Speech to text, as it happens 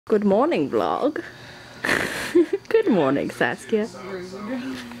Good morning, vlog. Good morning, Saskia. Rude.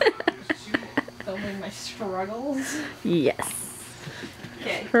 Filming my struggles. Yes.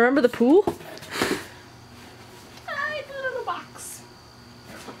 Okay. Remember the pool? I did a little box.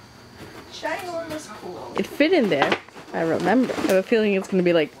 Ginormous pool. It fit in there. I remember. I have a feeling it's gonna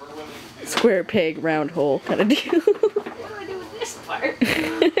be like square peg, round hole kind of deal. What do I do with this part?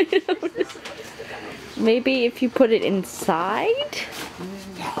 Maybe if you put it inside?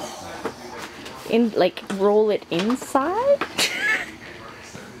 Like roll it inside?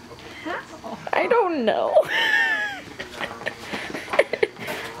 How? I don't know.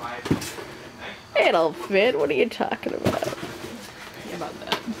 It'll fit. What are you talking about? Think about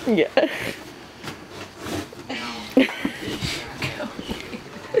that. Yeah.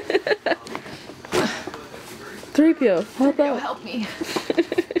 3PO, help Yo, out. help me.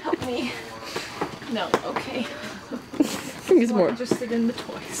 Help me. No, okay. He's more. Interested in the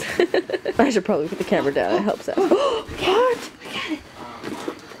toys. I should probably put the camera down. It helps out. What? I got it.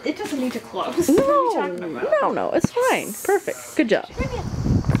 It doesn't need to close. No, What are you talking about? no, it's fine. Perfect. Good job.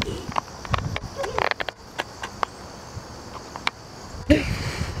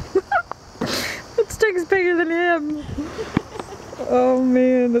 That stick's bigger than him. Oh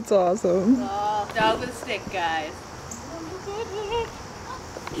man, that's awesome. Oh, dog with a stick, guys.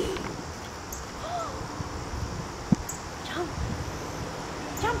 Jump.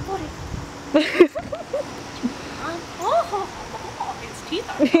 Jump, buddy. Oh, its teeth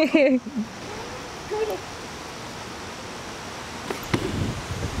are.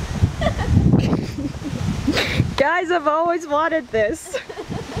 Guys, I've always wanted this.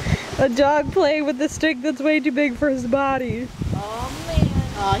 A dog playing with the stick that's way too big for his body. Oh, man.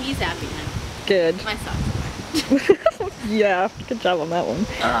 Oh, he's happy now. Good. My socks away. Yeah, good job on that one.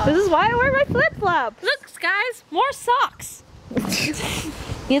 This is why I wear my flip-flops. Look, guys, more socks.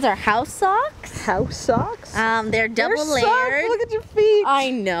 These are house socks. House socks? They're double They're layered. socks. Look at your feet. I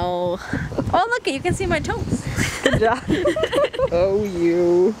know. Oh, look, you can see my toes. Good job. Oh,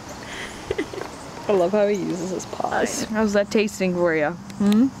 you. I love how he uses his paws. How's that tasting for you?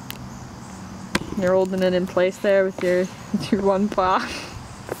 Hmm? You're holding it in place there with your one paw.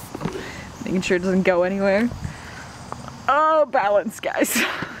 Making sure it doesn't go anywhere. Oh, balance, guys.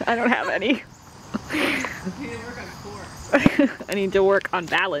 I don't have any. I need to work on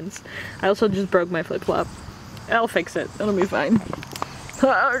balance. I also just broke my flip-flop. I'll fix it. It'll be fine.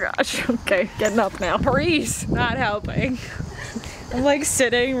 Oh gosh. Okay, getting up now. Breeze, not helping. I'm like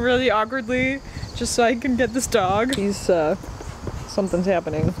sitting really awkwardly just so I can get this dog. He's something's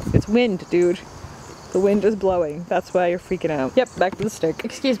happening. It's wind, dude. The wind is blowing. That's why you're freaking out. Yep, back to the stick.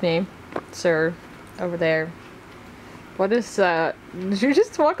 Excuse me, sir, over there. What is did you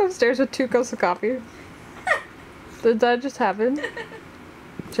just walk upstairs with 2 cups of coffee? Did that just happen?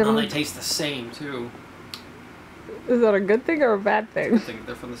 They taste the same too. Is that a good thing or a bad thing? I think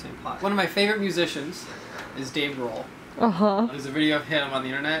they're from the same pot. One of my favorite musicians is Dave Grohl. Uh-huh. There's a video of him on the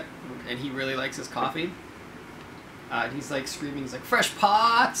internet, and he really likes his coffee. He's like screaming, he's like, fresh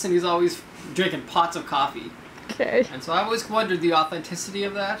pots, and he's always drinking pots of coffee. Okay. And so I always wondered the authenticity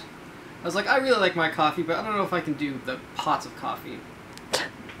of that. I was like, I really like my coffee, but I don't know if I can do the pots of coffee.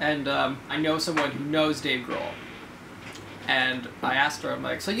 And I know someone who knows Dave Grohl. And I asked her, I'm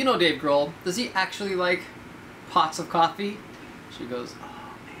like, so you know Dave Grohl, does he actually like pots of coffee? She goes,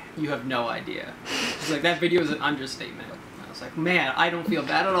 oh man, you have no idea. She's like, that video is an understatement. And I was like, man, I don't feel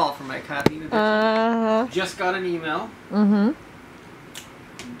bad at all for my caffeine addiction. Just got an email. Mm-hmm.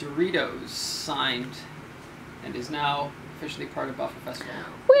 Doritos signed and is now officially part of Buffer Festival.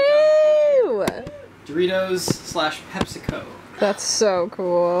 Woo! Doritos / PepsiCo. That's so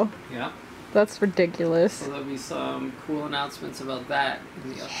cool. Yeah. That's ridiculous. So there'll be some cool announcements about that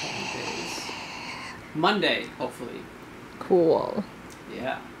in the upcoming days. Monday, hopefully. Cool.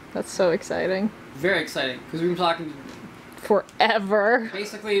 Yeah. That's so exciting. Very exciting, because we've been talking Forever.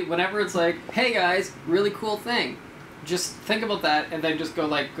 basically whenever it's like, hey guys, really cool thing. Just think about that and then just go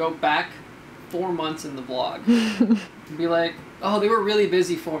back 4 months in the vlog. And be like, oh, they were really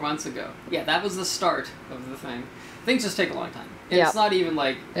busy 4 months ago. Yeah, that was the start of the thing. Things just take a long time. It's not even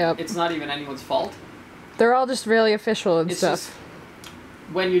like, it's not even anyone's fault. They're all just really official and It's stuff. just,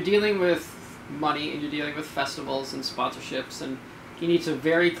 when you're dealing with money and you're dealing with festivals and sponsorships, and you need to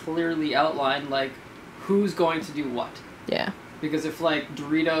very clearly outline, like, who's going to do what. Yeah. Because if, like,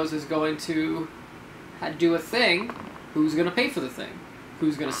 Doritos is going to do a thing, who's going to pay for the thing?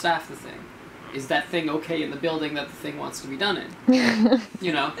 Who's going to staff the thing? Is that thing okay in the building that the thing wants to be done in?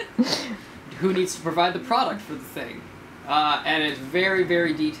 You know? Who needs to provide the product for the thing? And it's very,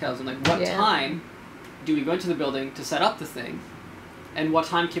 very detailed. And like, what time do we go into the building to set up the thing? And what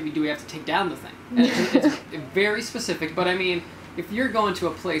time do we have to take down the thing? And it's very specific, but I mean, if you're going to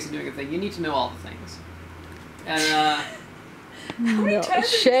a place and doing a thing, you need to know all the things. And, No,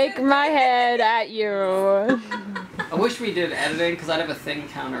 shake my head at you. I wish we did editing, because I'd have a thing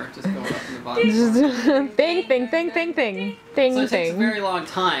counter just going up in the bottom. Bing, bing, bing, bing, bing. Bing, So it takes a bing. very long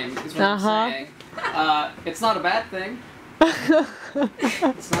time, is what I'm saying. It's not a bad thing.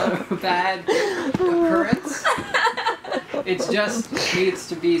 It's not a bad occurrence. It just needs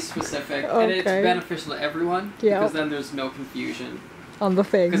to be specific, and it's Okay. beneficial to everyone, because then there's no confusion. On the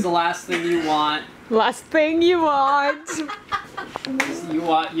thing. Because the last thing you want, Last thing you want. is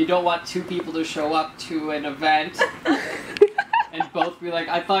you don't want two people to show up to an event and both be like,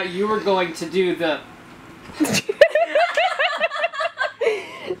 I thought you were going to do the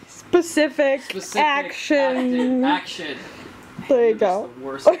Specific action. Action. There you You're go. just the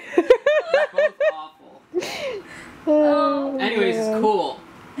worst. You're both awful. Oh, Anyways, it's cool.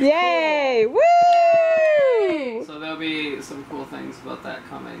 Yay! Woo! So there'll be some cool things about that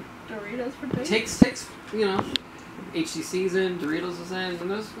coming. Doritos for It days. takes 6, HTC's in, Doritos is in, and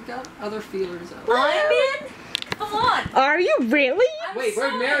we got other feelers out. I'm in? Come on. Are you really? Wait,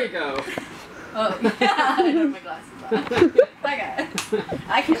 where'd Mary go? Oh, yeah. I have my glasses on. I got it.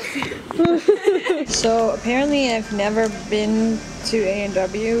 I can't see it. So apparently I've never been to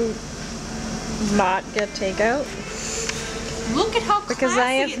A&W not get takeout Look at how classy because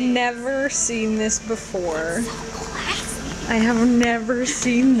I have it is. never seen this before. So classy. I have never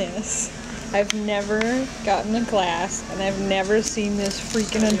seen this. I've never gotten a glass and I've never seen this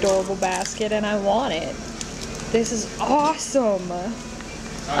freaking adorable basket and I want it. This is awesome.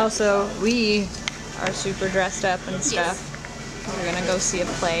 Also, we are super dressed up and stuff. We're gonna go see a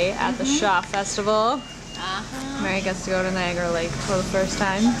play at the Shaw Festival. Mary gets to go to Niagara Lake for the first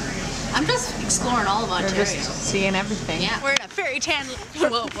time. I'm just exploring all of We're Ontario. just seeing everything. Yeah, we're in a fairy town.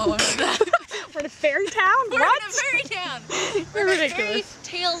 Whoa. We're in a fairy town? We're What? in a fairy town. You're We're in a ridiculous. fairy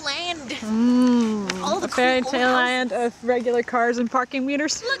tale land. All the A fairy cool tale houses. land of regular cars and parking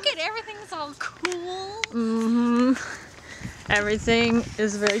meters. Look at everything's all cool. Mm-hmm. Everything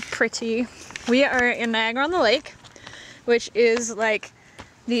is very pretty. We are in Niagara-on-the-Lake, which is like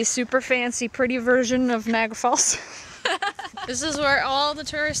the super fancy, pretty version of Niagara Falls. This is where all the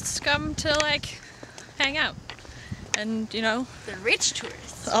tourists come to like hang out. And The rich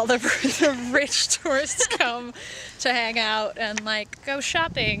tourists. all the rich tourists come to hang out and like go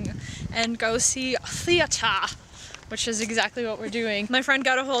shopping and go see theater, which is exactly what we're doing. My friend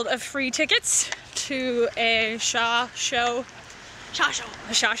got a hold of free tickets to a Shaw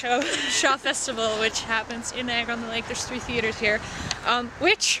Festival, which happens in Niagara-on-the-Lake. There's 3 theaters here,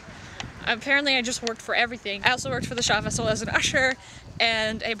 which apparently I just worked for everything. I also worked for the Shaw Festival as an usher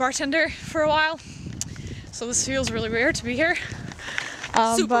and a bartender for a while, so this feels really weird to be here.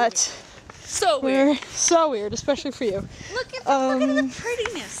 But So weird. we're so weird, especially for you. Look at the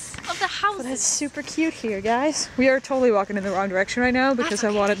prettiness of the houses. But it's super cute here, guys. We are totally walking in the wrong direction right now because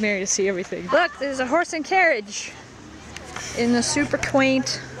I wanted Mary to see everything. Look, there's a horse and carriage in the super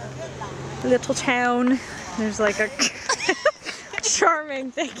quaint little town. There's like a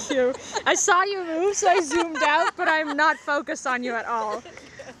charming, thank you. I saw you move, so I zoomed out, but I'm not focused on you at all.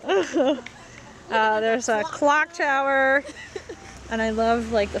 There's a clock tower, and I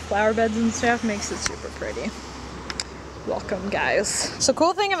love like the flower beds and stuff. Makes it super pretty. Welcome, guys. So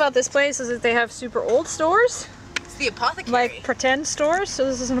cool thing about this place is that they have super old stores, It's the apothecary. like pretend stores. So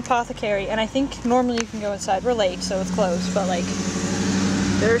this is an apothecary, and I think normally you can go inside. We're late, so it's closed, but like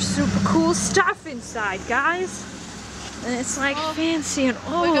there's super cool stuff inside, guys. And it's like fancy and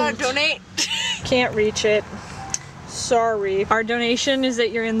old. we gotta donate. Can't reach it. Sorry. Our donation is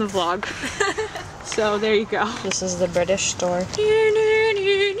that you're in the vlog. So there you go. This is the British store.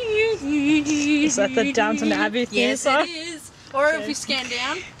 Is that the Downton Abbey theme Yes, song? it is. Or if you scan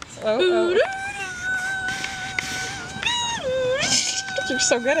down. Oh. You're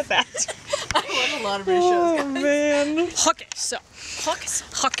so good at that. I won a lot of British shows. Oh man.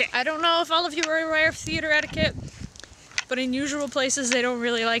 Okay. I don't know if all of you are aware of theater etiquette, but in usual places they don't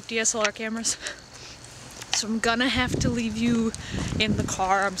really like DSLR cameras. So I'm gonna have to leave you in the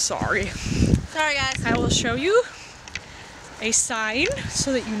car. I'm sorry. Sorry, guys. I will show you a sign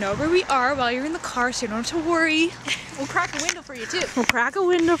so that you know where we are while you're in the car, so you don't have to worry. We'll crack a window for you, too. We'll crack a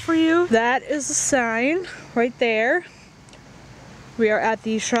window for you. That is a sign right there. We are at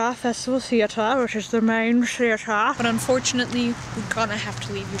the Shaw Festival Theatre, which is the main theatre. But unfortunately, we're gonna have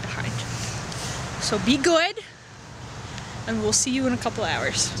to leave you behind. So be good, and we'll see you in a couple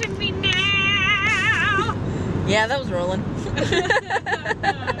hours. Yeah, that was rolling.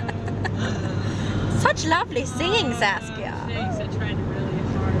 Such lovely singing, Saskia. Thanks, I tried to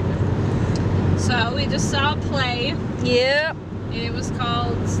So we just saw a play. Yep. It was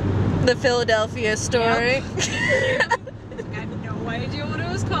called... The Philadelphia Story. Yep. I have no idea what it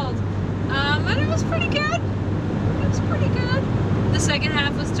was called. And it was pretty good. It was pretty good. The second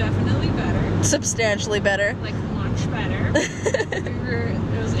half was definitely better. Substantially better. Like, much better.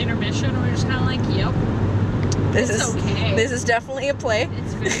 It was intermission, and we were just kind of like, yep. This It's is okay. This is definitely a play.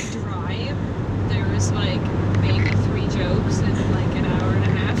 It's very dry. There was, like, maybe 3 jokes in, like, an hour and a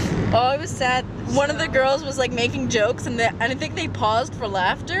half. Oh, it was sad. One of the girls was like making jokes, and I think they paused for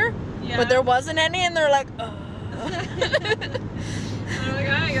laughter, Yeah. but there wasn't any, and they're like, And I'm like,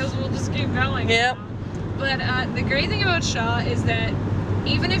 I guess we'll just keep going. Yep. now." But the great thing about Shaw is that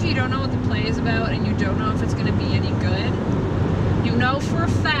even if you don't know what the play is about and you don't know if it's going to be any good, you know for a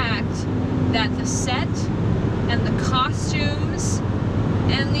fact that the set and the costumes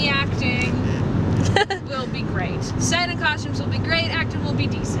and the acting will be great. Set and costumes will be great, acting will be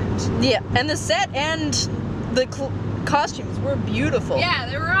decent. yeah. And the set and the costumes were beautiful. Yeah,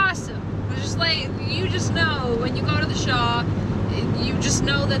 they were awesome. It was just like, you just know when you go to the Shaw, you just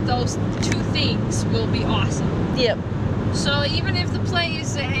know that those 2 things will be awesome. Yep. So even if the play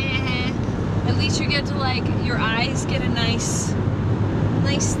is at least you get to, like, your eyes get a nice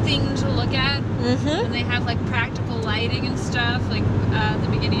thing to look at. Mm-hmm. And they have, like, practical lighting and stuff. Like, the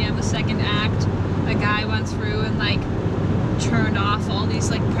beginning of the second act, a guy went through and, like, turned off all these,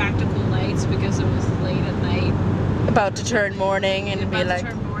 like, practical lights because it was late at night. About to turn morning and About be to like,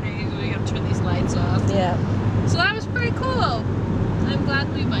 turn morning, we gotta turn these lights off. yeah. So that was pretty cool. I'm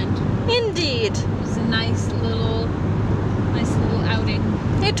glad we went. Indeed. It was a nice little outing.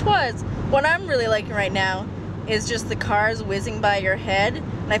 It was. What I'm really liking right now is just the cars whizzing by your head,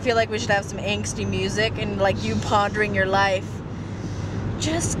 and I feel like we should have some angsty music and like you pondering your life.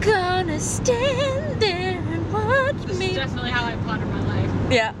 Just gonna stand there and watch This me. is definitely how I ponder my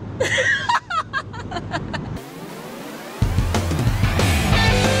life. Yeah.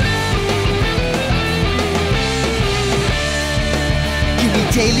 Give me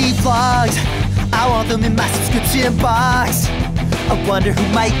daily vlogs, I want them in my subscription box. I wonder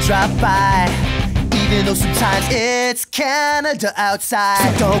who might drop by, even though sometimes it's Canada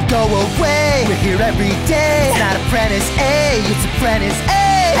outside. So don't go away, we're here every day. It's not ApprenticeEh, it's ApprenticeEh.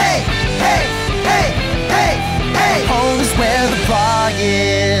 Hey, hey.